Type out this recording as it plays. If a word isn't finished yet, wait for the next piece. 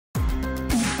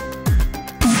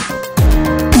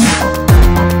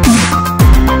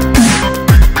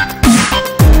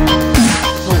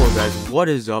What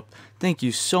is up? Thank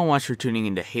you so much for tuning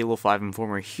into Halo 5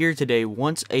 Informer here today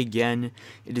once again.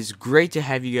 It is great to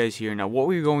have you guys here. Now, what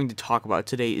we're going to talk about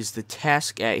today is the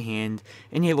task at hand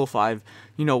in Halo 5.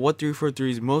 You know, what 343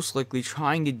 is most likely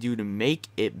trying to do to make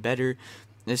it better.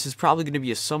 This is probably going to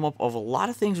be a sum up of a lot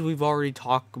of things we've already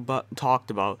talked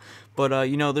about, but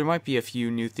you know, there might be a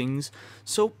few new things.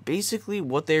 So basically,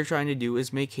 what they're trying to do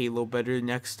is make Halo better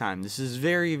next time. This is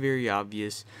very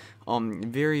obvious,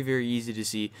 very easy to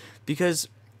see, because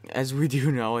as we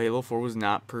do know, Halo 4 was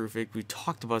not perfect. We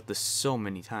talked about this so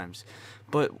many times,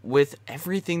 but with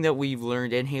everything that we've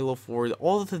learned in Halo 4,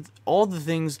 all the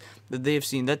things that they have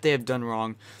seen that they have done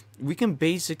wrong, we can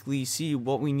basically see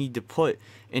what we need to put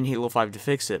in Halo 5 to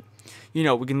fix it. You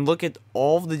know, we can look at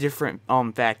all the different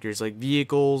factors like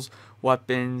vehicles,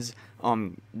 weapons,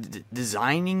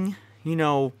 designing, you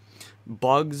know,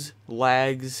 bugs,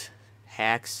 lags,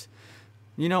 hacks,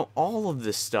 you know, all of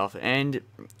this stuff. And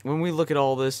when we look at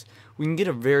all this, we can get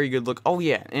a very good look. Oh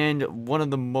yeah, and one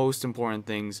of the most important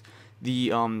things,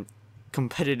 the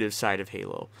competitive side of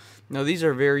Halo. Now, these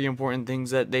are very important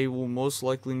things that they will most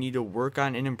likely need to work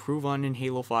on and improve on in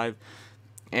Halo 5.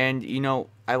 And, you know,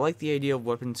 I like the idea of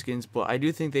weapon skins, but I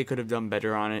do think they could have done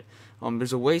better on it.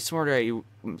 There's a way smarter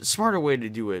way to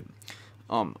do it,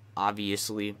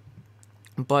 obviously.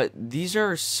 But these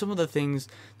are some of the things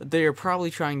that they are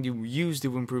probably trying to use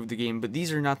to improve the game, but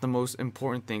these are not the most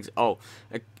important things. Oh,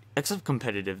 except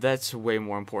competitive. That's way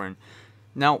more important.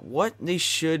 Now, what they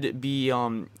should be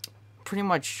pretty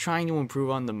much trying to improve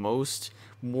on the most,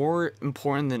 more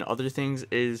important than other things,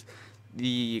 is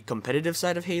the competitive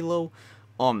side of Halo,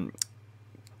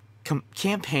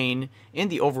 campaign, and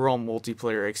the overall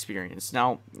multiplayer experience.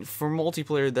 Now, for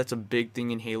multiplayer, that's a big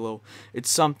thing in Halo. It's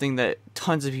something that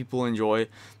tons of people enjoy,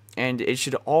 and it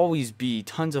should always be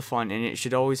tons of fun, and it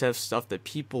should always have stuff that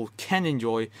people can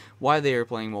enjoy while they are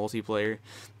playing multiplayer.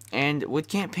 And with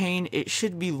campaign, it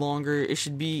should be longer. It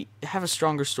should have a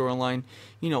stronger storyline.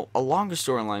 You know, a longer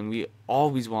storyline. We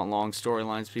always want long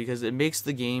storylines because it makes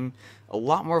the game a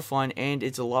lot more fun, and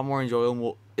it's a lot more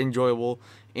enjoyable,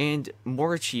 and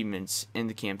more achievements in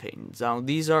the campaign. Now,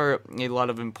 these are a lot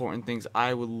of important things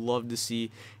I would love to see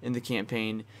in the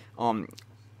campaign.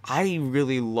 I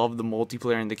really love the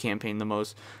multiplayer in the campaign the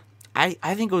most. I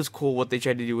think it was cool what they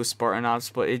tried to do with Spartan Ops,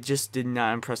 but it just did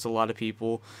not impress a lot of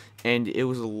people, and it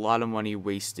was a lot of money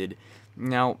wasted.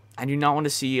 Now, I do not want to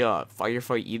see a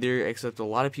firefight either, except a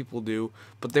lot of people do,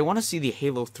 but they want to see the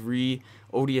Halo 3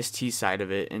 ODST side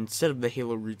of it instead of the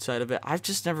Halo Reach side of it. I've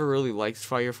just never really liked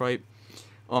firefight.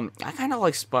 I kind of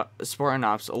like Spartan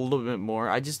Ops a little bit more.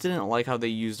 I just didn't like how they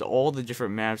used all the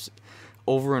different maps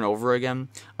over and over again.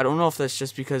 I don't know if that's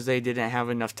just because they didn't have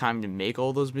enough time to make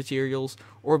all those materials,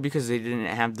 or because they didn't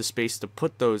have the space to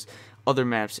put those other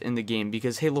maps in the game,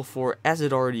 because Halo 4, as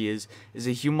it already is a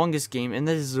humongous game, and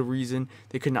that is the reason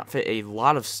they could not fit a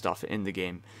lot of stuff in the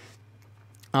game.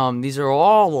 These are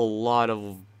all a lot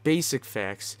of basic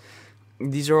facts.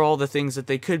 These are all the things that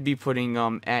they could be putting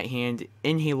at hand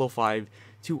in Halo 5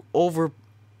 to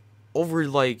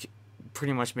like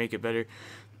pretty much make it better.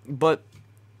 But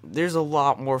there's a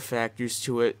lot more factors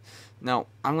to it. Now,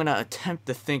 I'm going to attempt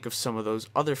to think of some of those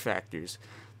other factors.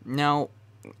 Now,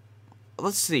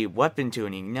 let's see, weapon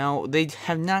tuning. Now, they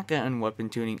have not gotten weapon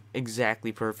tuning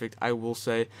exactly perfect, I will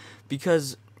say,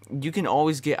 because you can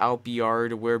always get out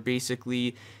BR'd, where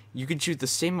basically you can shoot the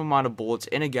same amount of bullets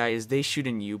in a guy as they shoot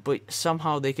in you, but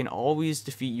somehow they can always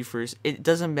defeat you first. It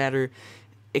doesn't matter.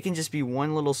 It can just be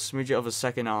one little smidge of a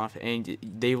second off, and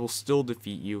they will still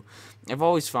defeat you. I've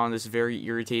always found this very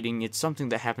irritating. It's something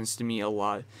that happens to me a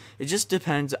lot. It just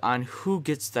depends on who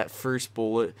gets that first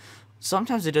bullet.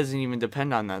 Sometimes it doesn't even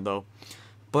depend on that, though.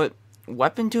 But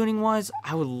weapon tuning wise,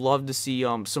 I would love to see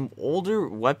some older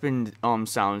weapon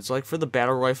sounds. Like for the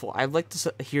battle rifle, I'd like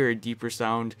to hear a deeper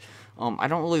sound. I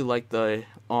don't really like the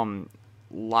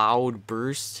loud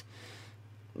burst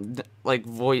like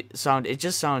voice sound. It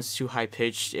just sounds too high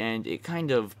pitched, and it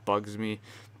kind of bugs me.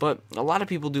 But a lot of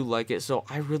people do like it, so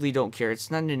I really don't care. It's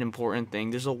not an important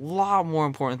thing. There's a lot more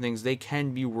important things they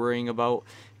can be worrying about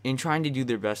and trying to do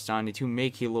their best on it to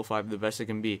make Halo 5 the best it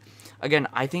can be. Again,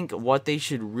 I think what they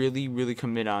should really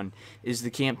commit on is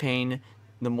the campaign,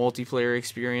 the multiplayer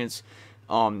experience,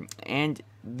 and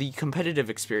the competitive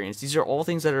experience. These are all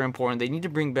things that are important. They need to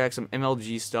bring back some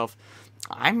MLG stuff.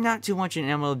 I'm not too much in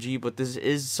MLG, but this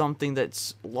is something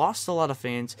that's lost a lot of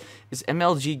fans. Is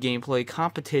MLG gameplay,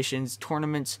 competitions,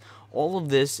 tournaments, all of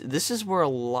this. This is where a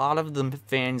lot of the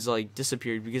fans like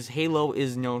disappeared, because Halo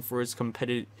is known for its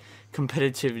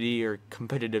competitivity or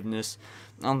competitiveness.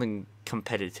 I don't think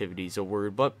competitivity is a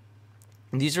word, but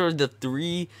these are the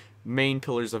three main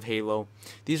pillars of Halo.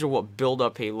 These are what build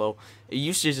up Halo. It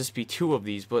used to just be 2 of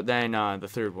these, but then the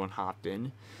third one hopped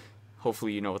in.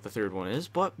 Hopefully you know what the third one is,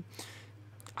 but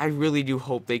I really do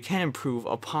hope they can improve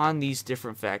upon these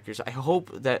different factors. I hope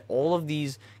that all of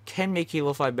these can make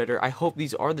Halo 5 better. I hope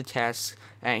these are the tasks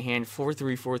at hand for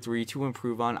 343 to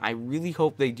improve on. I really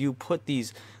hope they do put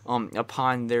these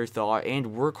upon their thought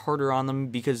and work harder on them,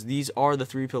 because these are the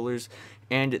 3 pillars,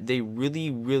 and they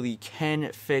really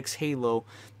can fix Halo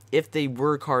if they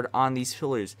work hard on these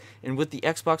pillars. And with the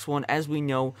Xbox One, as we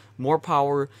know, more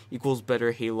power equals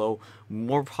better Halo,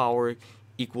 more power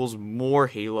equals more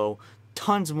Halo,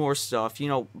 tons more stuff, you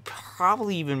know,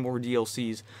 probably even more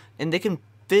DLCs, and they can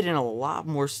fit in a lot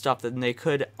more stuff than they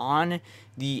could on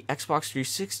the Xbox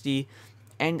 360.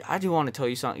 And I do want to tell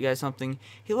you guys something.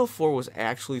 Halo 4 was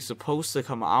actually supposed to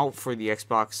come out for the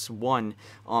Xbox One,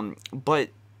 but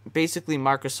basically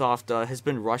Microsoft has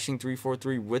been rushing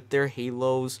 343 with their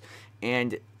Halos,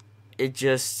 and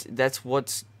that's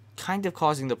what's kind of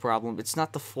causing the problem. It's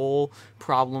not the full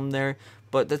problem there,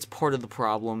 but that's part of the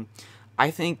problem. I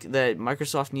think that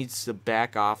Microsoft needs to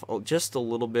back off just a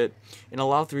little bit and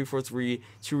allow 343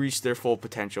 to reach their full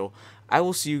potential. I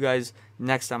will see you guys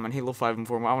next time on Halo 5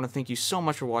 Informer. I want to thank you so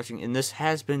much for watching, and this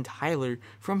has been Tyler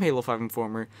from Halo 5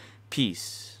 Informer.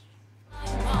 Peace.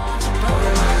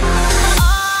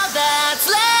 That's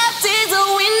left is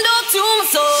a window to my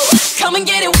soul. Come and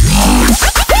get it.